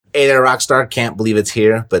Hey there, Rockstar. Can't believe it's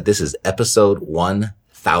here, but this is episode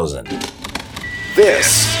 1000.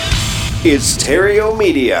 This is Terrio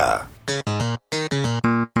Media.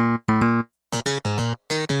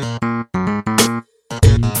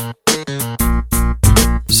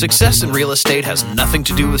 Success in real estate has nothing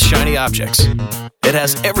to do with shiny objects. It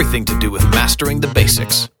has everything to do with mastering the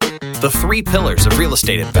basics. The 3 pillars of real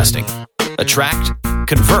estate investing: attract,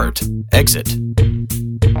 convert, exit.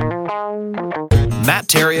 Matt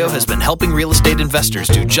Terrio has been helping real estate investors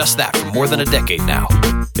do just that for more than a decade now.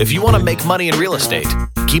 If you want to make money in real estate,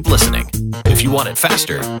 keep listening. If you want it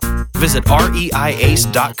faster, visit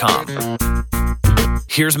reiace.com.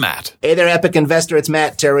 Here's Matt. Hey there, Epic Investor. It's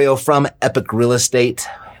Matt Terrio from Epic Real Estate.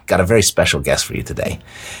 Got a very special guest for you today.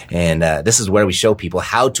 And this is where we show people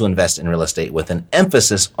how to invest in real estate with an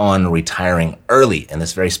emphasis on retiring early. And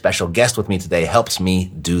this very special guest with me today helps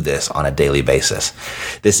me do this on a daily basis.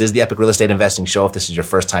 This is the Epic Real Estate Investing Show. If this is your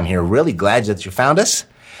first time here, really glad that you found us.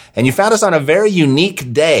 And you found us on a very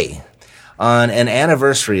unique day, on an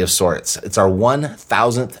anniversary of sorts. It's our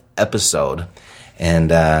 1000th episode.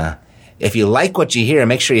 And if you like what you hear,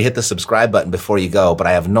 make sure you hit the subscribe button before you go. But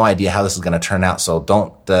I have no idea how this is going to turn out, so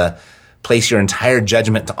don't place your entire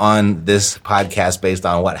judgment on this podcast based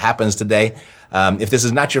on what happens today. If this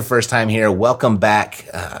is not your first time here, welcome back.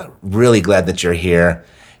 Really glad that you're here,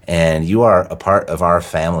 and you are a part of our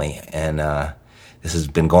family. And this has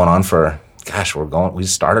been going on for, we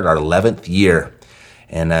started our 11th year.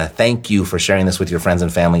 And thank you for sharing this with your friends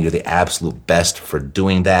and family. You're the absolute best for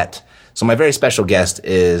doing that. So my very special guest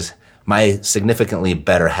is my significantly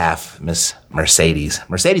better half, Miss Mercedes.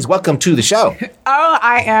 Mercedes, welcome to the show. Oh,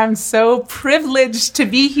 I am so privileged to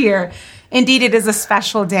be here. Indeed, it is a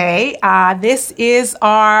special day. This is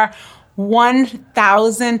our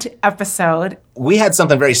 1000th episode. We had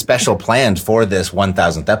something very special planned for this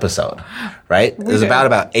 1000th episode, right? It was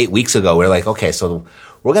about 8 weeks ago. We were like, okay, so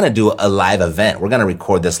we're going to do a live event. We're going to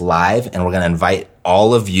record this live, and we're going to invite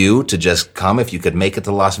all of you to just come. If you could make it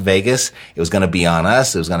to Las Vegas, it was going to be on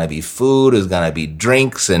us. It was going to be food. It was going to be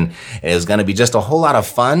drinks, and it was going to be just a whole lot of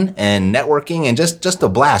fun and networking and just a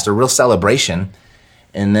blast, a real celebration.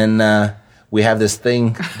 And then we have this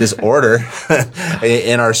order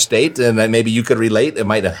in our state, and maybe you could relate. It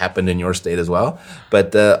might have happened in your state as well.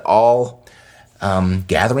 But all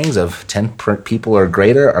gatherings of 10 people or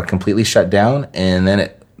greater are completely shut down, and then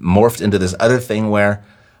it morphed into this other thing where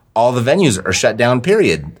all the venues are shut down,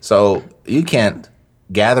 period. So you can't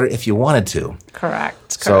gather if you wanted to.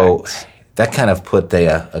 Correct. So that kind of put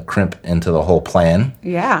a crimp into the whole plan.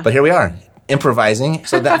 Yeah. But here we are, improvising.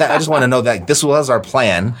 So that I just want to know that this was our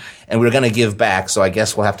plan, and we were going to give back. So I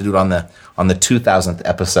guess we'll have to do it on the 2000th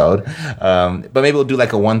episode. But maybe we'll do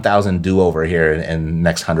like a 1000 do-over here in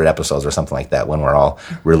next 100 episodes or something like that when we're all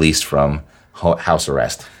released from house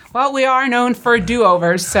arrest. Well, we are known for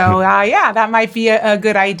do-overs, so that might be a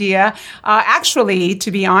good idea. Actually,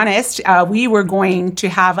 to be honest, we were going to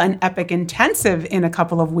have an Epic Intensive in a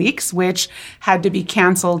couple of weeks, which had to be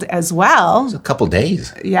canceled as well. It's a couple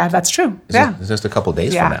days. Yeah, that's true. It's just a couple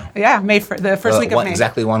days from now. Yeah, the first week of May.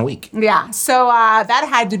 Exactly 1 week. Yeah, so that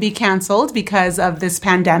had to be canceled because of this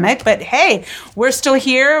pandemic. But hey, we're still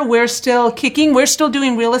here. We're still kicking. We're still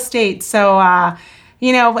doing real estate. So,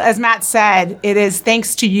 as Matt said, it is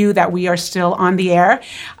thanks to you that we are still on the air.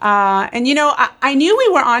 I knew we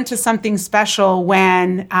were on to something special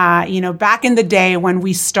when, back in the day when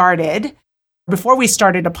we started, before we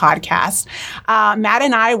started a podcast, Matt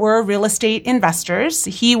and I were real estate investors.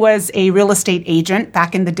 He was a real estate agent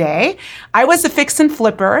back in the day. I was a fix and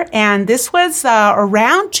flipper, and this was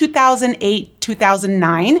around 2008,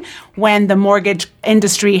 2009, when the mortgage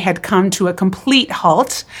industry had come to a complete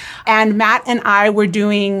halt. And Matt and I were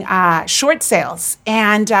doing short sales.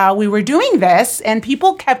 And we were doing this, and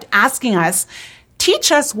people kept asking us,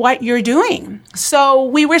 teach us what you're doing. So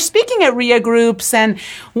we were speaking at RIA groups, and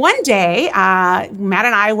one day, Matt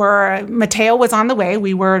and Mateo was on the way.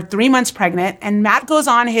 We were 3 months pregnant, and Matt goes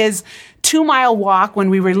on his 2-mile walk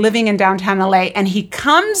when we were living in downtown LA, and he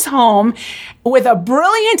comes home with a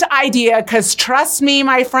brilliant idea, because trust me,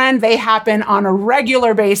 my friend, they happen on a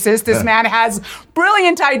regular basis. This man has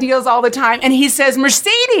brilliant ideas all the time. And he says,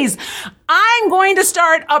 Mercedes, I'm going to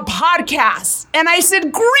start a podcast. And I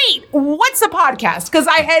said, great, what's a podcast? Because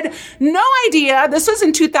I had no idea, this was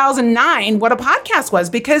in 2009, what a podcast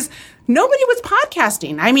was, because nobody was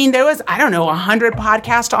podcasting. I mean, there was, 100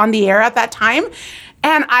 podcasts on the air at that time.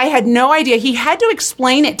 And I had no idea. He had to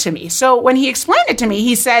explain it to me. So when he explained it to me,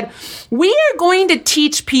 he said, we are going to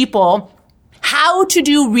teach people how to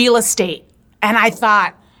do real estate. And I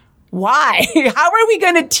thought, Why? How are we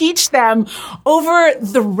going to teach them over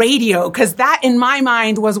the radio? Because that, in my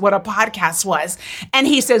mind, was what a podcast was. And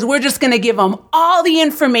he says, we're just going to give them all the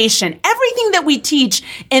information, everything that we teach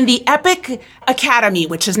in the Epic Academy,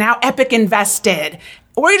 which is now Epic Invested.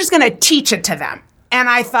 We're just going to teach it to them. And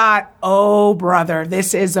I thought, oh, brother,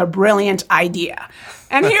 this is a brilliant idea.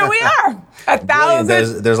 And here we are, 1,000.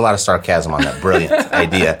 There's a lot of sarcasm on that brilliant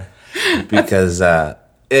idea because,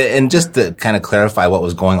 and just to kind of clarify what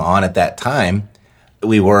was going on at that time,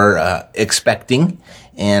 we were expecting,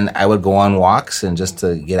 and I would go on walks and just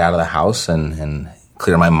to get out of the house and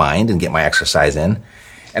clear my mind and get my exercise in.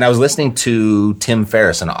 And I was listening to Tim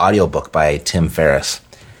Ferriss, an audiobook by Tim Ferriss,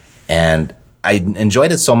 and I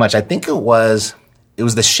enjoyed it so much. I think it was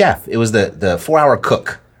the chef. It was the 4-hour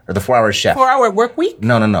cook. Or the 4-hour chef. 4-hour work week?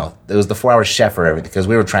 No. It was the 4-hour chef or everything because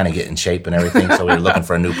we were trying to get in shape and everything. So we were looking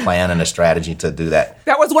for a new plan and a strategy to do that.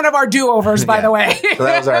 That was one of our do-overs, by the way. So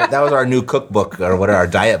that was our new cookbook or whatever, our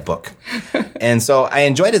diet book. And so I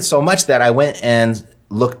enjoyed it so much that I went and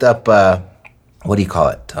looked up, what do you call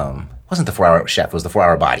it? It wasn't the 4-hour chef. It was the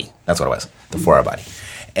 4-hour body. That's what it was. The 4-hour body.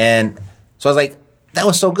 And so I was like, that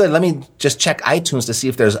was so good. Let me just check iTunes to see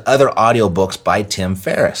if there's other audiobooks by Tim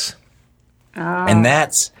Ferriss. Oh. And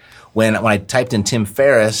that's when I typed in Tim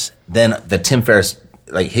Ferriss, then the Tim Ferriss,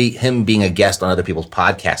 like him being a guest on other people's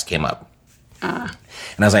podcasts came up. And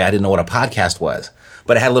I was like, I didn't know what a podcast was.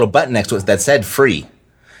 But it had a little button next to it that said free.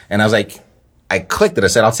 And I was like, I clicked it. I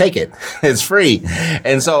said, I'll take it. It's free.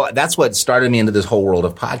 And so that's what started me into this whole world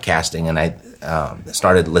of podcasting. And I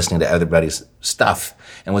started listening to everybody's stuff.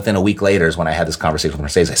 And within a week later is when I had this conversation with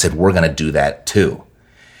Mercedes. I said, we're going to do that too.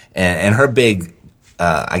 And her big,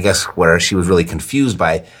 I guess where she was really confused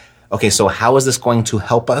by, okay, so how is this going to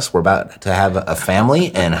help us? We're about to have a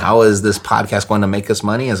family, and how is this podcast going to make us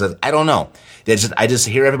money? And says, I don't know. I just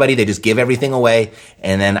hear everybody, they just give everything away,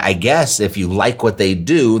 and then I guess if you like what they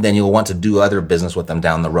do, then you'll want to do other business with them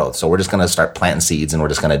down the road. So we're just going to start planting seeds, and we're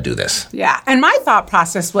just going to do this. Yeah, and my thought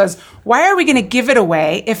process was, why are we going to give it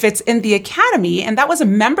away if it's in the Academy? And that was a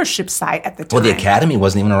membership site at the time. Well, the Academy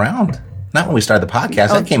wasn't even around. Not when we started the podcast.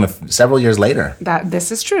 That came several years later.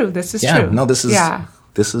 This is true. This is true. true. No, this is... Yeah.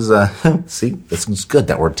 This is, see, this is good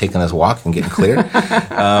that we're taking this walk and getting clear.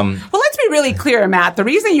 Well, let's be really clear, Matt. The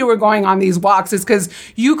reason you were going on these walks is because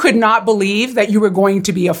you could not believe that you were going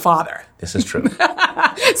to be a father. This is true.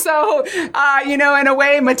 So, in a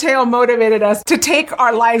way, Mateo motivated us to take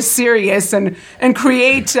our lives serious and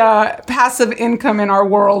create passive income in our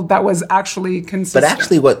world that was actually consistent. But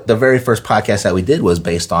actually, what the very first podcast that we did was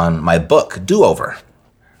based on my book, Do Over.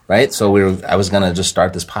 Right? So I was going to just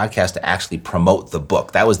start this podcast to actually promote the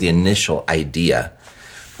book. That was the initial idea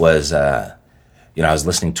was, I was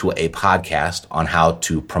listening to a podcast on how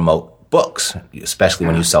to promote books, especially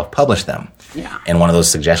when you self-publish them. Yeah. And one of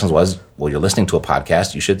those suggestions was, well, you're listening to a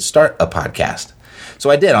podcast, you should start a podcast. So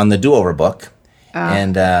I did on the Do Over book.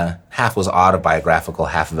 And half was autobiographical,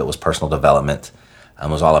 half of it was personal development. It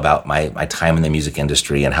was all about my time in the music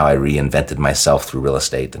industry and how I reinvented myself through real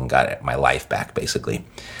estate and got my life back, basically.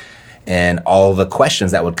 And all the questions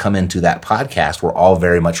that would come into that podcast were all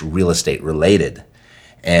very much real estate related.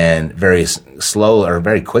 And very slow or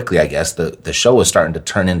very quickly, I guess, the show was starting to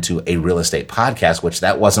turn into a real estate podcast, which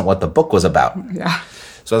that wasn't what the book was about. Yeah.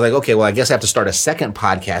 So I was like, okay, well, I guess I have to start a second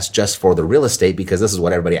podcast just for the real estate because this is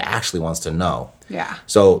what everybody actually wants to know. Yeah.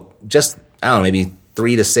 So just, I don't know, maybe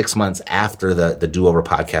 3 to 6 months after the Do Over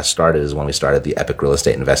podcast started is when we started the Epic Real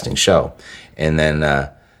Estate Investing Show. And then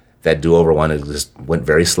that Do Over one just went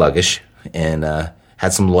very sluggish and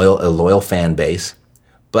had some loyal fan base.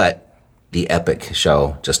 But the Epic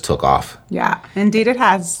show just took off. Yeah, indeed it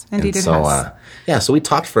has. Indeed it has. So we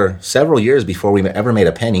talked for several years before we ever made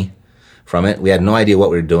a penny from it. We had no idea what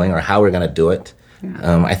we were doing or how we were going to do it.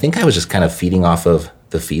 Yeah. I think I was just kind of feeding off of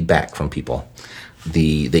the feedback from people.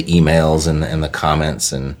 The emails and the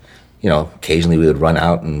comments, and occasionally we would run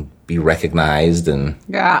out and be recognized. And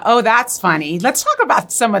that's funny. Let's talk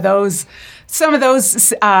about some of those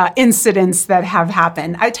incidents that have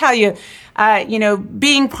happened. I tell you,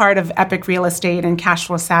 being part of Epic Real Estate and Cash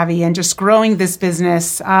Flow Savvy and just growing this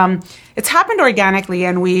business, it's happened organically,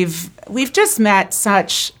 and we've just met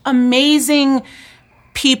such amazing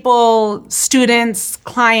people, students,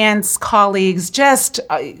 clients, colleagues, just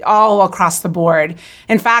all across the board.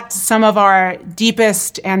 In fact, some of our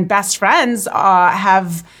deepest and best friends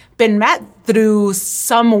have been met through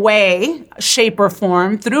some way, shape, or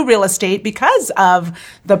form through real estate because of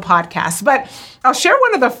the podcast. But I'll share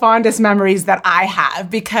one of the fondest memories that I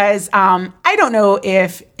have because I don't know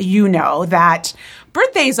if you know that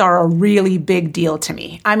birthdays are a really big deal to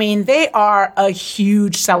me. I mean, they are a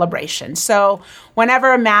huge celebration. So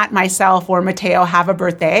whenever Matt, myself, or Mateo have a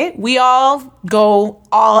birthday, we all go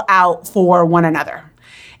all out for one another.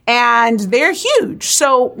 And they're huge.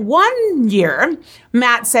 So one year,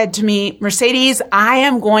 Matt said to me, Mercedes, I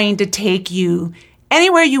am going to take you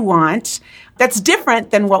anywhere you want that's different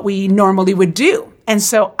than what we normally would do. And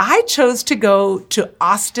so I chose to go to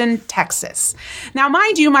Austin, Texas. Now,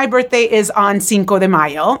 mind you, my birthday is on Cinco de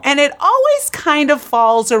Mayo, and it always kind of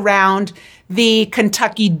falls around the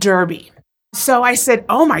Kentucky Derby. So I said,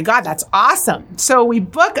 oh my God, that's awesome. So we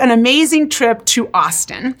book an amazing trip to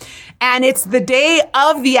Austin, and it's the day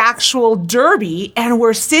of the actual Derby, and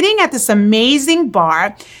we're sitting at this amazing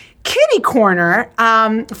bar, kitty corner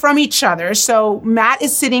from each other. So Matt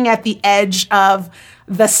is sitting at the edge of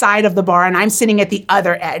the side of the bar, and I'm sitting at the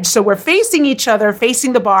other edge. So we're facing each other,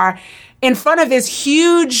 facing the bar, in front of this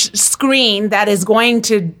huge screen that is going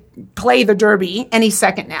to play the Derby any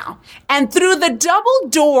second now. And through the double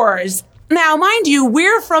doors, now, mind you,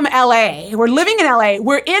 we're from LA. We're living in LA.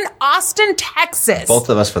 We're in Austin, Texas. Both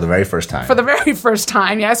of us for the very first time. For the very first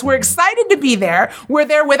time, yes. We're excited to be there. We're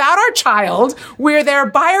there without our child. We're there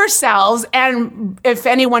by ourselves. And if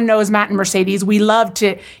anyone knows Matt and Mercedes, we love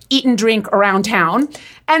to eat and drink around town.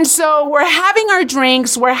 And so we're having our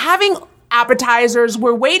drinks. We're having appetizers.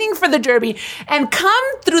 We're waiting for the Derby, and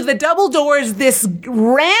come through the double doors this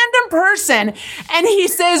random person, and he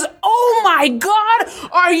says, oh my God,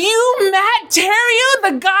 are you Matt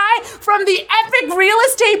Theriault, the guy from the Epic Real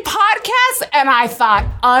Estate Podcast? And I thought,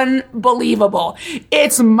 unbelievable.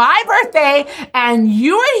 It's my birthday, and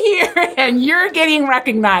you are here, and you're getting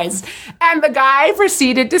recognized. And the guy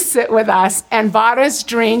proceeded to sit with us and bought us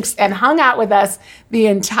drinks and hung out with us the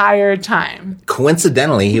entire time.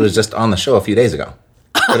 Coincidentally, he was just on the show a few days ago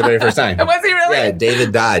for the very first time. Was he really? Yeah,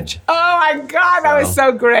 David Dodge. Oh my God, that was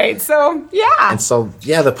so great. So, yeah. And so,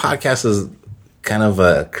 yeah, the podcast has kind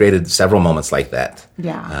of created several moments like that.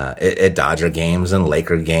 Yeah. At Dodger games and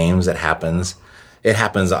Laker games, it happens. It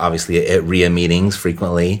happens, obviously, at RIA meetings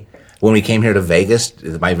frequently. When we came here to Vegas,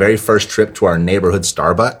 my very first trip to our neighborhood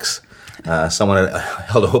Starbucks, someone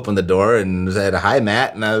held open the door and said, hi,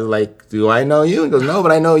 Matt. And I was like, do I know you? He goes, no,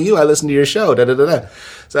 but I know you. I listened to your show. Da, da, da, da.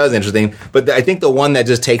 So that was interesting. But I think the one that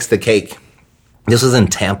just takes the cake, this was in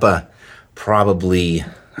Tampa probably,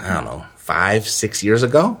 5-6 years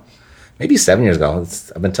ago, maybe 7 years ago.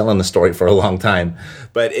 I've been telling the story for a long time.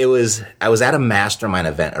 But I was at a mastermind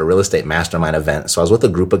event, a real estate mastermind event. So I was with a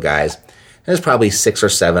group of guys. There's probably 6 or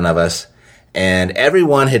 7 of us. And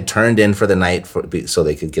everyone had turned in for the night so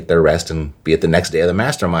they could get their rest and be at the next day of the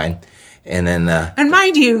mastermind. And then, and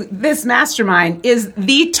mind you, this mastermind is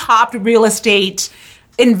the top real estate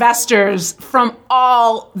investors from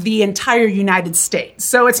the entire United States.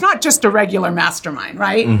 So it's not just a regular mastermind,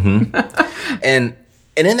 right? Mm-hmm. and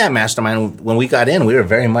in that mastermind, when we got in, we were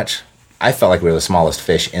very much, I felt like we were the smallest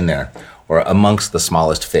fish in there, or amongst the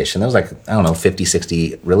smallest fish. And there was 50,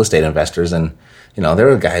 60 real estate investors. And, there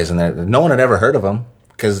were guys in there. No one had ever heard of them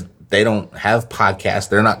because they don't have podcasts.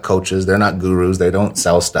 They're not coaches. They're not gurus. They don't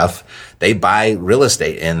sell stuff. They buy real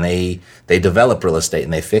estate and they develop real estate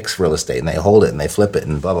and they fix real estate and they hold it and they flip it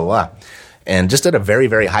and blah, blah, blah. And just at a very,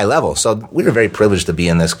 very high level. So we were very privileged to be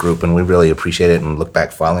in this group, and we really appreciate it and look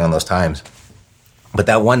back fondly on those times. But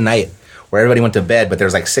that one night where everybody went to bed, but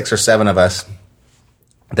there's like 6 or 7 of us,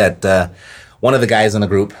 that one of the guys in the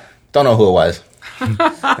group, don't know who it was,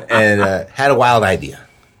 and had a wild idea.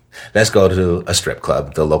 Let's go to a strip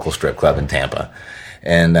club, the local strip club in Tampa.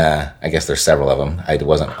 And I guess there's several of them. I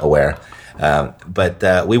wasn't aware.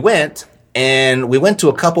 But we went, and we went to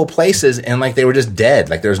a couple places, and they were just dead.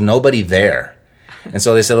 There's nobody there. And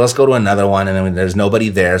so they said, let's go to another one, and then there's nobody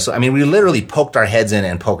there. So, we literally poked our heads in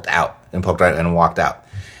and poked out and walked out.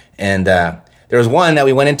 And there was one that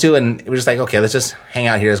we went into, and we were just like, okay, let's just hang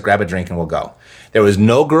out here, let's grab a drink, and we'll go. There was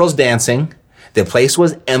no girls dancing. The place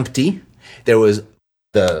was empty. There was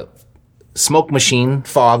the smoke machine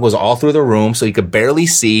fog was all through the room, so you could barely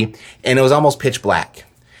see, and it was almost pitch black.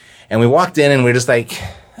 And we walked in, and we were just like,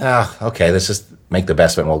 oh, okay, let's just make the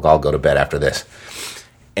best of it, and we'll all go to bed after this.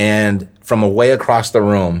 And from way across the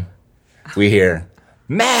room, we hear,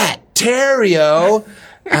 Matt Theriault.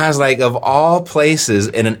 I was like, of all places,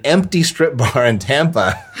 in an empty strip bar in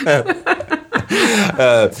Tampa,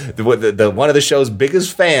 one of the show's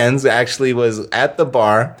biggest fans actually was at the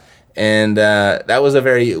bar, And that was a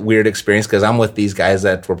very weird experience because I'm with these guys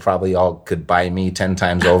that were probably all could buy me 10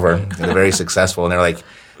 times over. They're very successful. And they're like,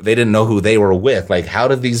 they didn't know who they were with. Like, how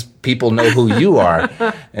did these people know who you are?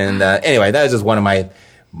 And anyway, that was just one of my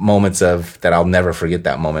moments that I'll never forget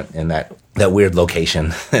that moment in that weird location,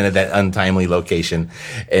 that untimely location.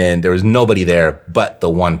 And there was nobody there, but the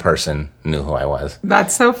one person knew who I was.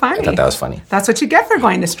 That's so funny. I thought that was funny. That's what you get for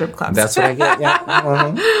going to strip clubs. That's what I get,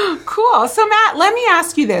 yeah. Cool. So Matt, let me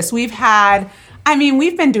ask you this. We've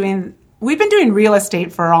been doing real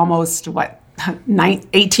estate for almost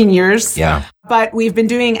 18 years. Yeah. But we've been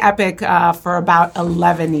doing Epic for about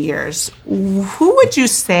 11 years. Who would you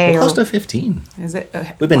say? Close to 15. Is it?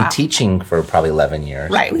 We've been teaching for probably 11 years.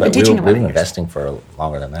 Right. We've been teaching 11 years. We've been investing for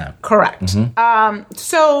longer than that. Correct. Mm-hmm.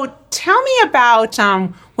 So tell me about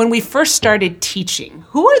when we first started teaching.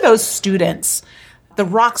 Who are those students, the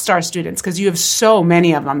rock star students? Because you have so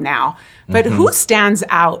many of them now. But who stands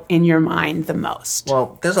out in your mind the most?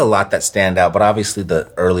 Well, there's a lot that stand out, but obviously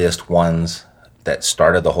the earliest ones that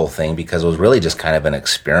started the whole thing, because it was really just kind of an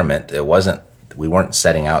experiment. We weren't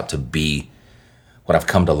setting out to be what I've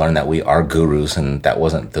come to learn, that we are gurus, and that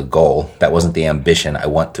wasn't the goal. That wasn't the ambition. I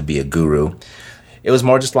want to be a guru. It was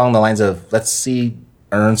more just along the lines of,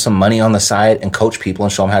 earn some money on the side and coach people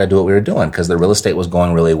and show them how to do what we were doing, because the real estate was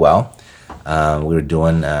going really well.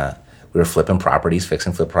 We were flipping properties,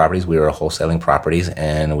 fixing flip properties. We were wholesaling properties,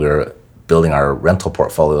 and we were building our rental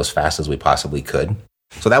portfolio as fast as we possibly could.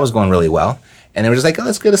 So that was going really well. And they were just like,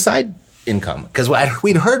 let's get a side income. Because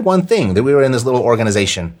we'd heard one thing, that we were in this little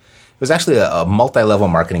organization. It was actually a multi-level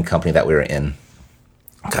marketing company that we were in.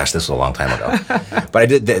 Gosh, this was a long time ago.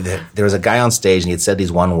 But there was a guy on stage, and he had said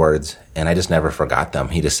these one words, and I just never forgot them.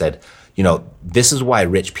 He just said, this is why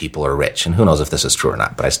rich people are rich. And who knows if this is true or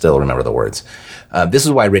not, but I still remember the words. This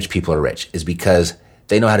is why rich people are rich, is because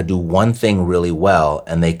they know how to do one thing really well,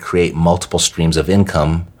 and they create multiple streams of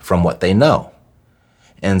income from what they know.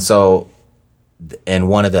 And so, and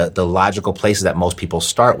one of the logical places that most people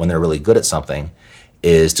start when they're really good at something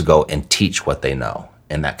is to go and teach what they know.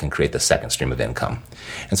 And that can create the second stream of income.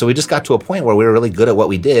 And so we just got to a point where we were really good at what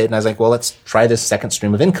we did. And I was like, well, let's try this second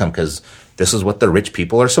stream of income, because this is what the rich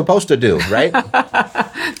people are supposed to do, right?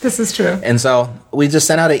 This is true. And so we just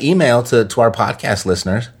sent out an email to our podcast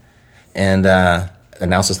listeners and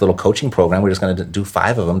announced this little coaching program. We're just going to do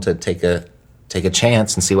 5 of them to take a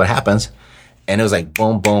chance and see what happens. And it was like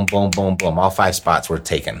boom, boom, boom, boom, boom. All 5 spots were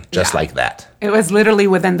taken just like that. It was literally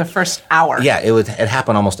within the first hour. Yeah, it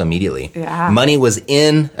happened almost immediately. Yeah. Money was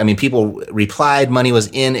in. I mean, people replied, money was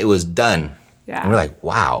in, it was done. Yeah. And we're like,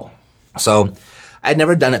 wow. So I'd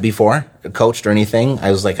never done it before, coached or anything.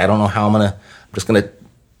 I was like, I don't know how I'm just going to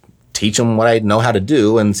teach them what I know how to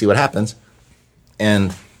do and see what happens.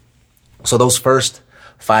 And so those first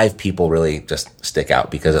 5 people really just stick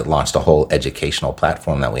out because it launched a whole educational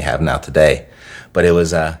platform that we have now today. But it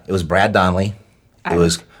was Brad Donnelly, it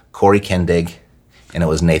was Corey Kendig, and it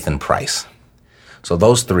was Nathan Price. So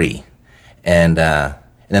those 3. And then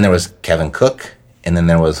there was Kevin Cook, and then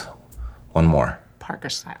there was one more. Parker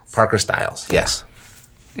Stiles, yes.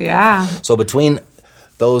 Yeah. So between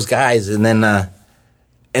those guys, and then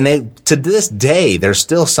and they, to this day, they're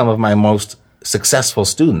still some of my most successful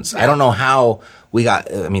students. I don't know how we got,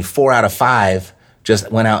 4 out of 5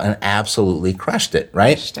 just went out and absolutely crushed it,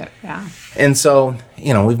 right? Crushed it, yeah. And so,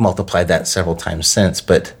 we've multiplied that several times since,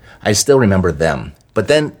 but I still remember them. But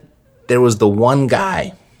then there was the one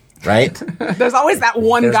guy, right? There's always that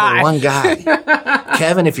one guy. There's the one guy.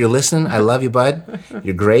 Kevin, if you're listening, I love you, bud.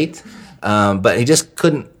 You're great. But he just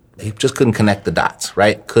couldn't connect the dots,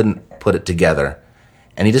 right? Couldn't put it together.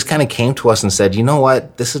 And he just kind of came to us and said, you know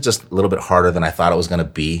what? This is just a little bit harder than I thought it was going to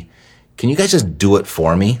be. Can you guys just do it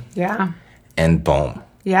for me? Yeah. And boom.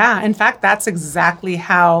 Yeah. In fact, that's exactly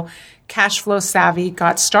how Cash Flow Savvy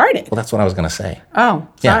got started. Well, that's what I was going to say. Oh,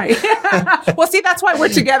 sorry. Yeah. Well, see, that's why we're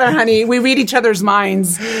together, honey. We read each other's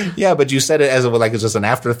minds. Yeah, but you said it as if like it's just an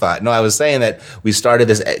afterthought. No, I was saying that we started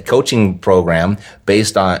this coaching program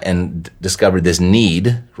based on and discovered this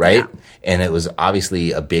need, right? Yeah. And it was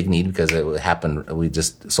obviously a big need because it happened. We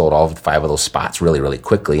just sold all 5 of those spots really, really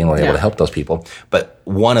quickly and were able to help those people. But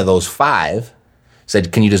one of those 5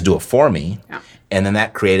 said, can you just do it for me? Yeah. And then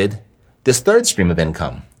that created this third stream of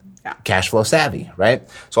income. Yeah. Cash Flow Savvy, right?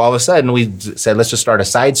 So all of a sudden we said, let's just start a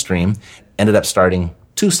side stream. Ended up starting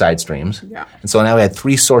 2 side streams. Yeah. And so now we had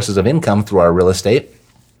 3 sources of income through our real estate,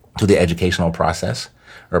 through the educational process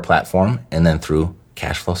or platform, and then through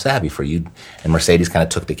Cash Flow Savvy for you. And Mercedes kind of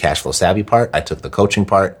took the Cash Flow Savvy part. I took the coaching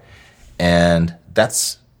part. And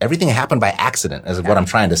that's everything happened by accident is what I'm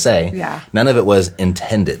trying to say. Yeah. None of it was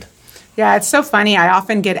intended. Yeah, it's so funny. I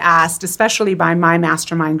often get asked, especially by my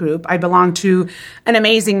mastermind group. I belong to an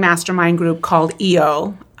amazing mastermind group called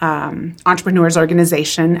EO, Entrepreneurs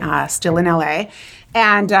Organization, still in LA.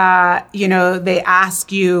 And, they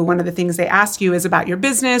ask you, one of the things they ask you is about your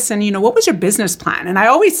business and, what was your business plan? And I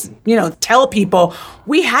always, tell people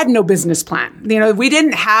we had no business plan. We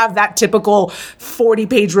didn't have that typical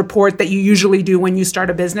 40-page report that you usually do when you start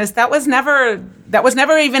a business. That was never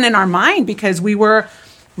even in our mind because we were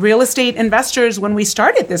real estate investors when we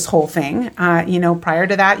started this whole thing. Prior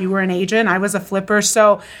to that, you were an agent. I was a flipper.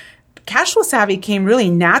 So Cashflow Savvy came really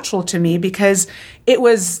natural to me because it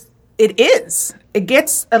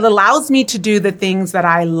allows me to do the things that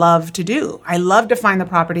I love to do. I love to find the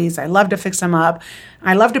properties. I love to fix them up.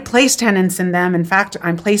 I love to place tenants in them. In fact,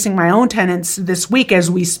 I'm placing my own tenants this week as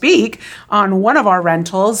we speak on one of our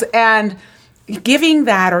rentals, and giving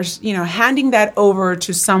that or, handing that over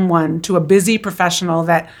to someone, to a busy professional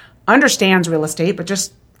that understands real estate, but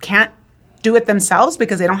just can't do it themselves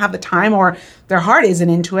because they don't have the time or their heart isn't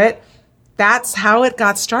into it. That's how it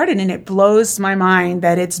got started. And it blows my mind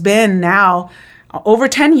that it's been now over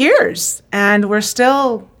 10 years and we're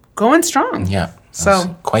still going strong. Yeah.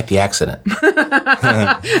 So quite the accident.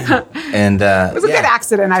 And it was a good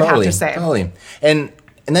accident, I'd have to say. Totally. And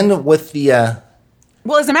then with the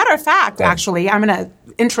well, as a matter of fact, actually, I'm going to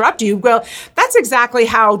interrupt you. Well, that's exactly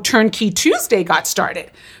how Turnkey Tuesday got started.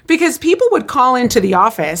 Because people would call into the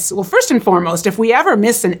office. Well, first and foremost, if we ever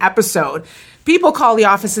miss an episode, people call the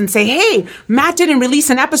office and say, hey, Matt didn't release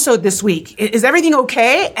an episode this week. Is everything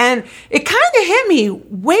okay? And it kind of hit me,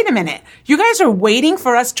 wait a minute, you guys are waiting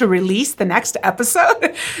for us to release the next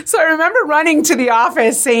episode? So I remember running to the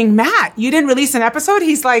office saying, Matt, you didn't release an episode?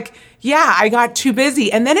 He's like, yeah, I got too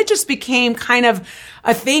busy. And then it just became kind of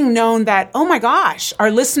a thing known that, oh my gosh, our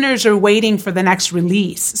listeners are waiting for the next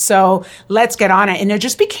release. So let's get on it. And it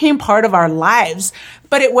just became part of our lives.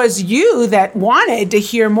 But it was you that wanted to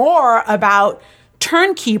hear more about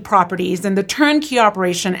turnkey properties and the turnkey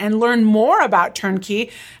operation and learn more about turnkey.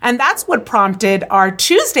 And that's what prompted our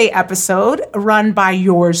Tuesday episode run by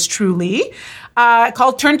yours truly,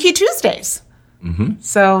 called Turnkey Tuesdays. Mm-hmm.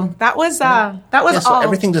 So that was all. So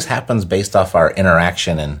everything just happens based off our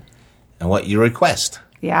interaction and what you request.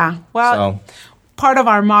 Yeah. Well, part of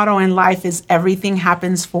our motto in life is everything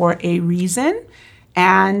happens for a reason.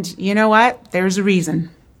 And you know what? There's a reason.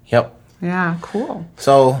 Yep. Yeah, cool.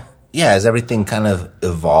 So, as everything kind of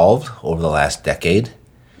evolved over the last decade,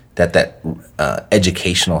 that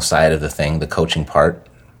educational side of the thing, the coaching part,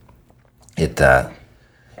 it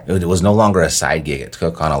was no longer a side gig. It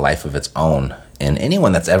took on a life of its own. And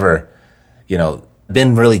anyone that's ever,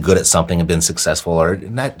 been really good at something and been successful or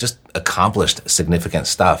not just accomplished significant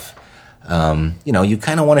stuff, you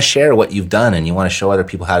kind of want to share what you've done and you want to show other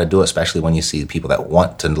people how to do it, especially when you see people that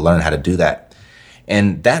want to learn how to do that.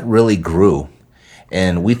 And that really grew.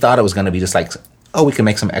 And we thought it was going to be just like, oh, we can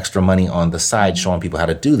make some extra money on the side showing people how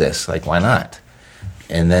to do this. Like, why not?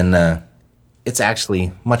 And then it's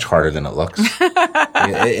actually much harder than it looks.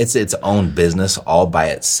 It's its own business all by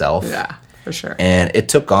itself. Yeah, for sure. And it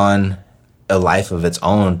took on a life of its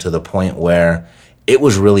own to the point where it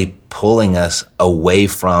was really pulling us away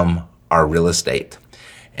from our real estate.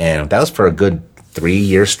 And that was for a good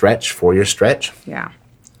 4-year stretch. Yeah.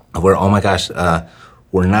 Where, oh my gosh,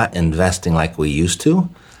 we're not investing like we used to.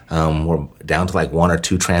 We're down to like 1 or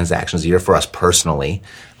 2 transactions a year for us personally.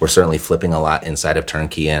 We're certainly flipping a lot inside of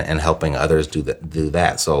Turnkey and helping others do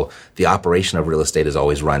that. So the operation of real estate is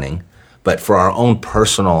always running. But for our own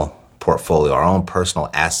personal portfolio, our own personal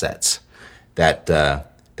assets, that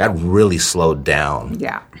really slowed down.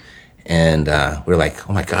 Yeah. And we're like,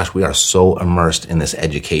 oh my gosh, we are so immersed in this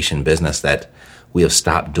education business that we have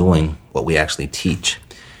stopped doing what we actually teach.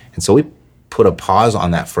 And so we put a pause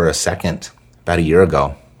on that for a second about a year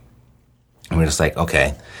ago. And we're just like,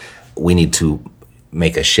 okay, we need to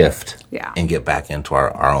make a shift and get back into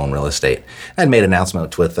our own real estate. I made an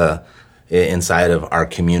announcement with inside of our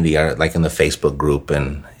community, like in the Facebook group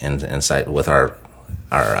and inside with our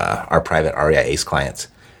private REI ACE clients,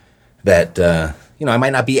 that I might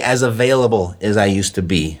not be as available as I used to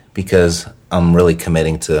be because I'm really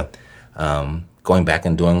committing to going back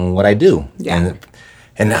and doing what I do. Yeah.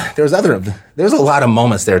 And there's a lot of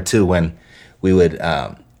moments there too when we would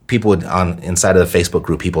people would inside of the Facebook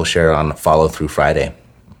group, people share on Follow Through Friday,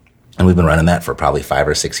 and we've been running that for probably 5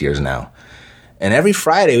 or 6 years now. And every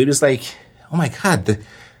Friday we just like, oh my God,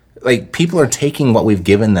 people are taking what we've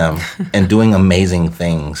given them and doing amazing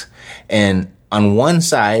things. And on one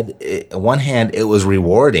hand, it was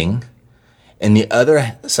rewarding, and the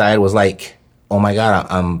other side was like, oh my God,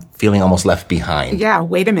 I'm feeling almost left behind. Yeah,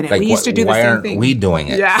 wait a minute. Like, we used to do the why same aren't thing. we doing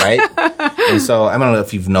it, Yeah. right? And so I don't know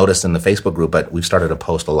if you've noticed in the Facebook group, but we've started to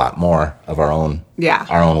post a lot more of our own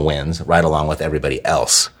wins right along with everybody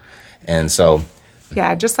else. And so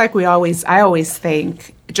yeah, just like I always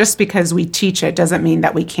think, just because we teach it doesn't mean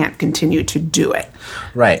that we can't continue to do it.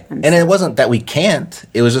 right. And it wasn't that we can't.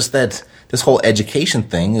 It was just that this whole education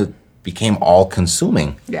thing, it became all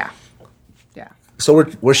consuming. Yeah. Yeah. So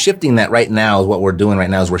we're shifting that right now. What we're doing right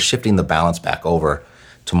now is we're shifting the balance back over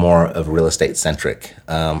to more of real estate centric.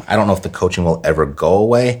 I don't know if the coaching will ever go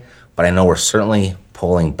away, but I know we're certainly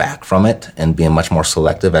pulling back from it and being much more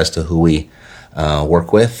selective as to who we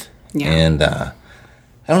work with. Yeah. And I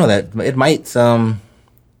don't know that it might,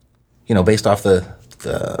 based off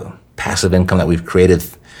the passive income that we've created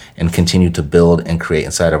and continue to build and create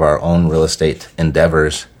inside of our own real estate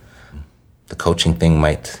endeavors, the coaching thing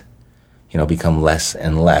might, become less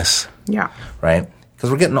and less. Yeah. Right?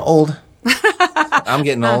 Because we're getting old. I'm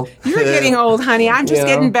getting old. You're getting old, honey. I'm just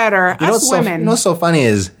getting better. Us women. What's so funny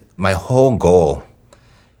is my whole goal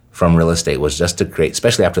from real estate was just to create,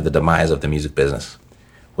 especially after the demise of the music business,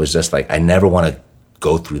 was just like, I never want to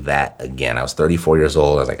go through that again. I was 34 years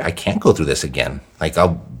old. I was like, I can't go through this again. Like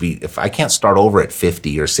if I can't start over at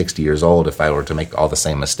 50 or 60 years old if I were to make all the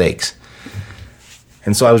same mistakes.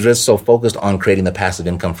 And so I was just so focused on creating the passive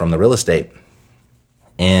income from the real estate.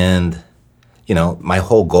 And, my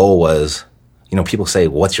whole goal was, people say,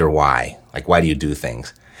 what's your why? Like, why do you do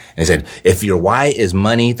things? And I said, if your why is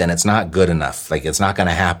money, then it's not good enough. Like, it's not going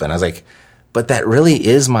to happen. I was like, but that really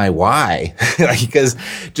is my why. Because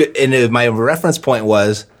my reference point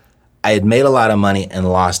was I had made a lot of money and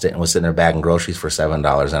lost it and was sitting there bagging groceries for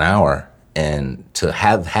 $7 an hour. And to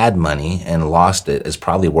have had money and lost it is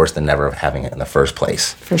probably worse than never having it in the first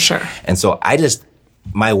place. For sure. And so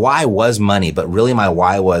my why was money, but really my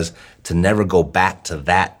why was to never go back to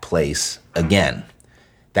that place again.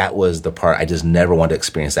 That was the part I just never wanted to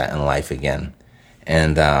experience that in life again.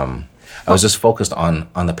 And I was just focused on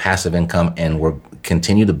the passive income, and we're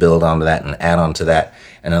continue to build onto that and add on to that.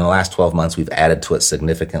 And in the last 12 months, we've added to it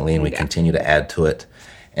significantly, and we continue to add to it.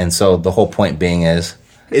 And so the whole point being is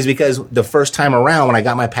because the first time around when I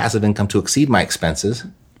got my passive income to exceed my expenses,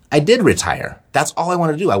 I did retire. That's all I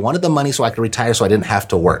wanted to do. I wanted the money so I could retire so I didn't have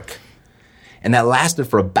to work. And that lasted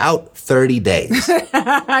for about 30 days.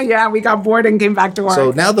 Yeah, we got bored and came back to work.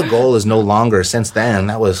 So now the goal is no longer, since then,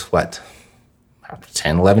 that was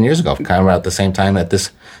 10, 11 years ago, kind of about the same time that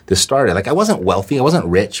this started. Like, I wasn't wealthy, I wasn't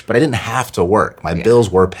rich, but I didn't have to work. My bills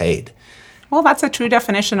were paid. Well, that's a true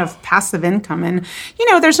definition of passive income. And,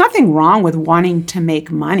 there's nothing wrong with wanting to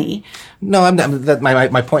make money. No,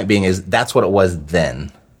 my point being is that's what it was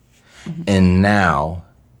then. Mm-hmm. And now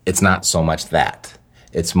it's not so much that.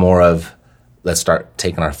 It's more of, let's start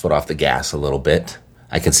taking our foot off the gas a little bit.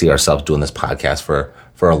 I can see ourselves doing this podcast for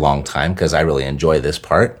a long time because I really enjoy this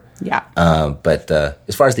part. Yeah. But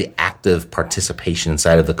as far as the active participation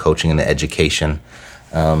inside of the coaching and the education,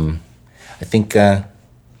 I think,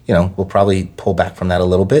 we'll probably pull back from that a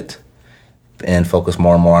little bit and focus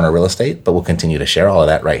more and more on our real estate, but we'll continue to share all of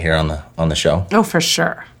that right here on the show. Oh, for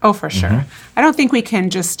sure. Mm-hmm. I don't think we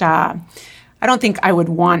can just, I don't think I would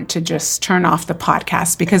want to just turn off the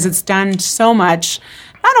podcast because it's done so much,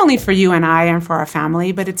 not only for you and I and for our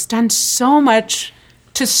family, but it's done so much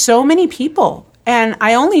to so many people. And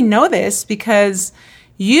I only know this because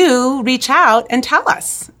you reach out and tell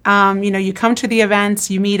us. You come to the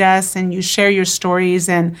events, you meet us, and you share your stories.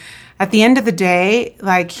 And at the end of the day,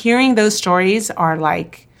 like, hearing those stories are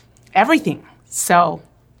like everything. So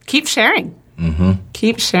keep sharing. Mm-hmm.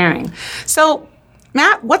 Keep sharing. So,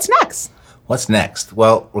 Matt, what's next? What's next?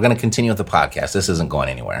 Well, we're going to continue with the podcast. This isn't going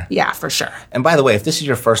anywhere. Yeah, for sure. And by the way, if this is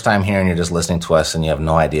your first time here and you're just listening to us and you have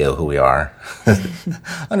no idea who we are,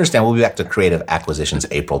 understand we'll be back to Creative Acquisitions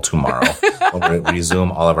April tomorrow when we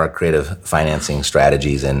resume all of our creative financing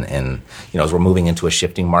strategies. And as we're moving into a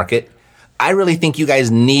shifting market, I really think you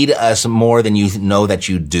guys need us more than you know that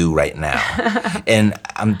you do right now. And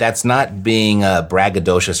that's not being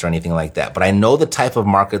braggadocious or anything like that. But I know the type of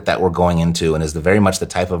market that we're going into, and is very much the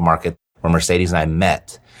type of market where Mercedes and I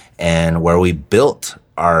met and where we built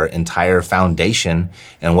our entire foundation,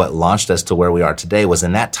 and what launched us to where we are today was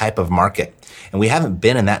in that type of market. And we haven't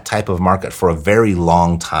been in that type of market for a very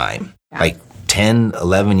long time, like 10,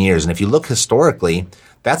 11 years. And if you look historically,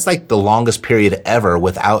 that's like the longest period ever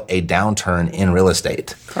without a downturn in real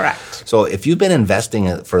estate. Correct. So if you've been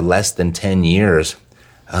investing for less than 10 years,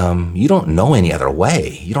 you don't know any other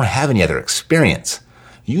way. You don't have any other experience.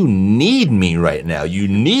 You need me right now. You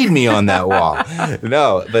need me on that wall.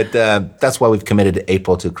 No, but that's why we've committed to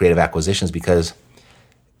April to Creative Acquisitions, because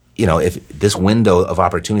if this window of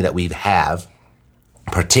opportunity that we have,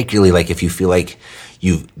 particularly like if you feel like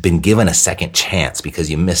you've been given a second chance because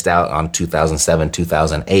you missed out on 2007,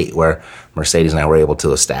 2008, where Mercedes and I were able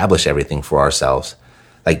to establish everything for ourselves,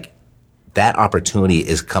 like that opportunity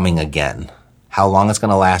is coming again. How long it's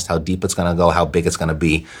going to last, how deep it's going to go, how big it's going to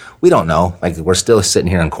be, we don't know. Like we're still sitting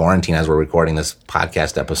here in quarantine as we're recording this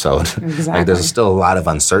podcast episode. Exactly. Like there's still a lot of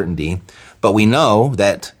uncertainty, but we know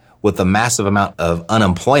that with the massive amount of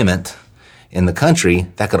unemployment in the country,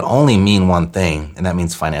 that could only mean one thing, and that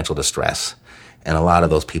means financial distress. And a lot of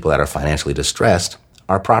those people that are financially distressed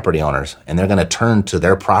are property owners, and they're going to turn to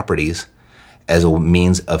their properties as a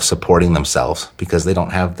means of supporting themselves because they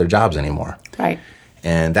don't have their jobs anymore. Right.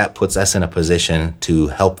 And that puts us in a position to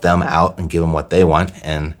help them out and give them what they want.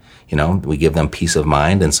 And, we give them peace of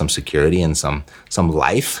mind and some security and some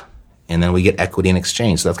life. And then we get equity in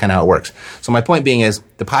exchange. So that's kind of how it works. So my point being is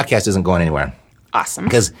the podcast isn't going anywhere. Awesome.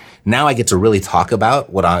 Because now I get to really talk about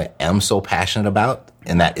what I am so passionate about,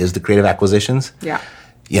 and that is the creative acquisitions. Yeah.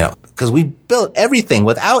 Because we built everything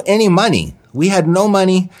without any money. We had no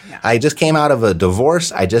money. Yeah. I just came out of a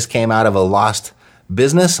divorce. I just came out of a lost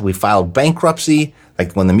business. We filed bankruptcy,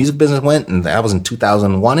 like when the music business went, and that was in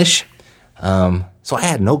 2001-ish. So I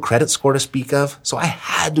had no credit score to speak of. So I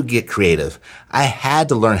had to get creative. I had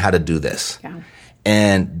to learn how to do this. Yeah.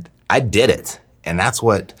 And I did it. And that's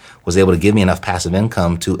what was able to give me enough passive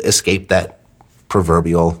income to escape that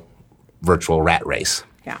proverbial virtual rat race.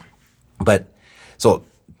 Yeah. But so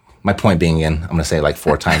my point being, again, I'm going to say it like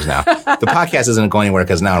 4 times now. The podcast isn't going anywhere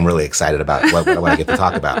because now I'm really excited about what I want to get to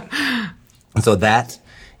talk about. And so that,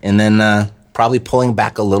 and then probably pulling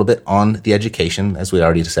back a little bit on the education, as we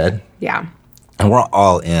already said. Yeah. And we're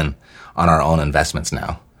all in on our own investments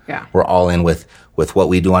now. Yeah. We're all in with what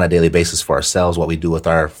we do on a daily basis for ourselves, what we do with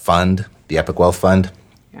our fund, the Epic Wealth Fund.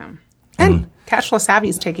 Yeah. And Cashflow Savvy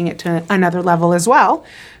is taking it to another level as well.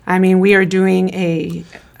 I mean, we are doing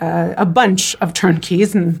a bunch of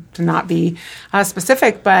turnkeys, and to not be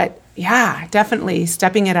specific, but yeah, definitely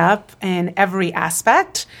stepping it up in every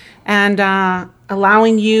aspect and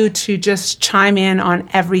allowing you to just chime in on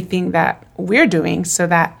everything that we're doing so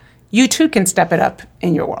that you too can step it up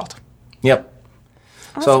in your world. Yep.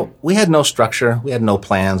 Awesome. So we had no structure, we had no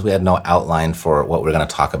plans, we had no outline for what we're going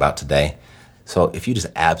to talk about today. So if you just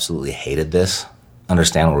absolutely hated this,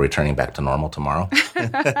 understand we're returning back to normal tomorrow.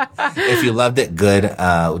 If you loved it, good.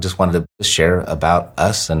 We just wanted to share about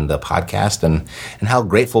us and the podcast and how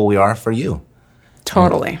grateful we are for you.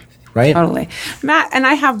 Totally. Right? Totally. Matt, and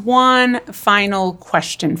I have one final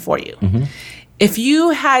question for you. Mm-hmm. If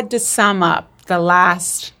you had to sum up the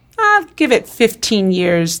last, give it 15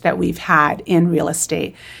 years that we've had in real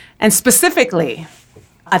estate, and specifically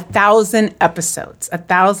 1,000 episodes,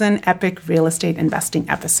 1,000 epic real estate investing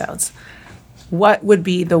episodes, what would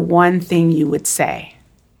be the one thing you would say?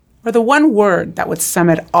 Or the one word that would sum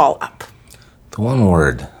it all up? The one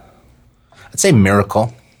word. I'd say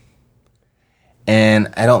miracle.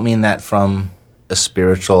 And I don't mean that from a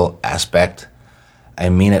spiritual aspect. I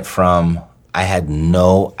mean it from I had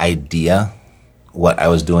no idea what I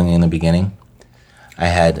was doing in the beginning. I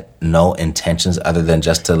had no intentions other than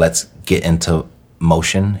just to let's get into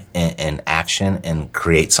motion and action and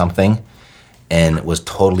create something, and was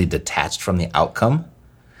totally detached from the outcome.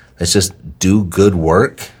 Let's just do good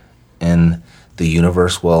work and the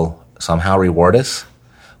universe will somehow reward us.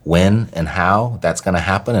 When and how that's going to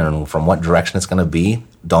happen and from what direction it's going to be,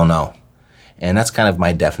 don't know. And that's kind of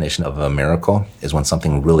my definition of a miracle, is when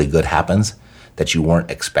something really good happens that you weren't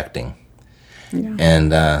expecting. Yeah.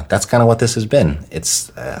 And that's kind of what this has been.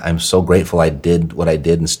 I'm so grateful I did what I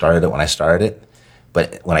did and started it when I started it.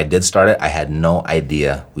 But when I did start it, I had no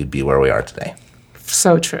idea we'd be where we are today.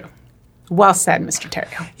 So true. Well said, Mr.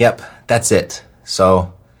 Terrio. Yep, that's it.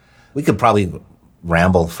 So we could probably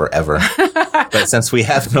ramble forever. But since we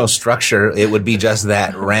have no structure, it would be just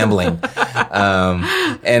that, rambling.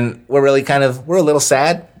 And we're really we're a little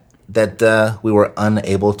sad that we were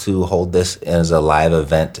unable to hold this as a live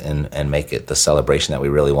event and make it the celebration that we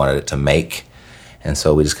really wanted it to make. And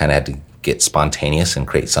so we just kind of had to get spontaneous and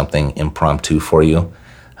create something impromptu for you.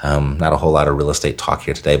 Not a whole lot of real estate talk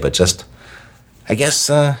here today, but just, I guess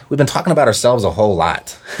we've been talking about ourselves a whole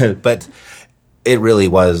lot. But it really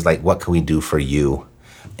was like, what can we do for you?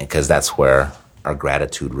 Because that's where our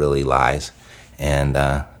gratitude really lies. And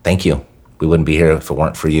thank you. We wouldn't be here if it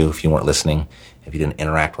weren't for you, if you weren't listening, if you didn't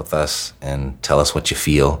interact with us and tell us what you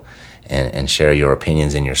feel and share your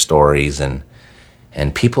opinions and your stories and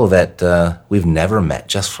people that we've never met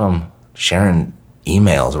just from sharing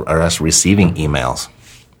emails or us receiving emails,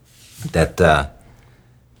 that,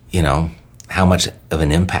 how much of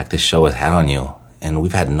an impact this show has had on you. and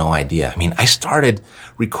we've had no idea. I mean, I started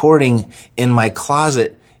recording in my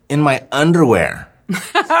closet in my underwear.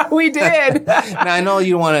 We did. Now, I know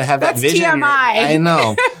you want to have that vision. TMI. I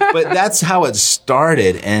know. But that's how it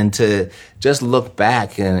started. And to just look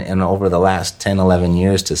back and over the last 10, 11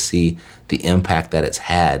 years to see the impact that it's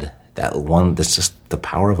had, that's just the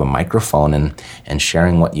power of a microphone and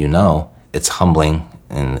sharing what you know. It's humbling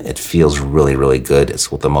and it feels really, really good. It's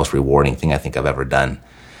the most rewarding thing I think I've ever done.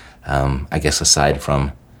 I guess aside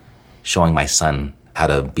from showing my son how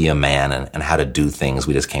to be a man and how to do things.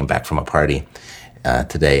 We just came back from a party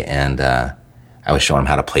today, and I was showing him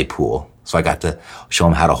how to play pool. So I got to show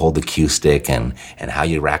him how to hold the cue stick and how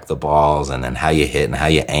you rack the balls and then how you hit and how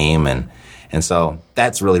you aim. And so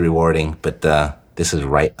that's really rewarding, but this is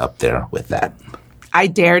right up there with that. I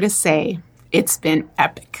dare to say it's been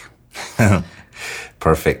epic.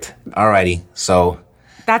 Perfect. All righty. So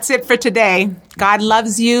that's it for today. God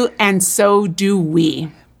loves you, and so do we.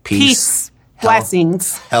 Peace.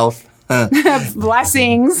 Blessings. Health.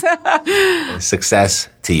 Blessings. Success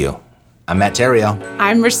to you. I'm Matt Theriault.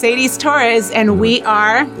 I'm Mercedes Torres, and we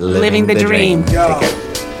are Living the Dream. Take care.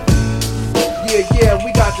 Yeah,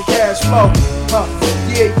 we got the cash flow.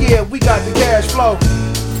 Yeah, we got the cash flow.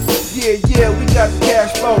 Yeah, we got the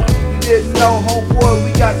cash flow. You didn't know, homeboy,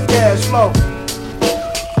 we got the cash flow.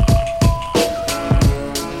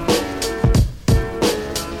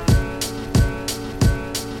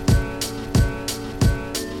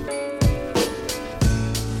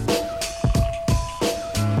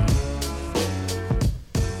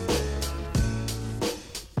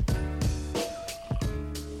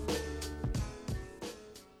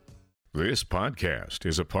 This podcast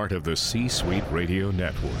is a part of the C-Suite Radio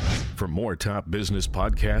Network. For more top business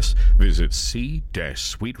podcasts, visit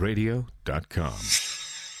c-suiteradio.com.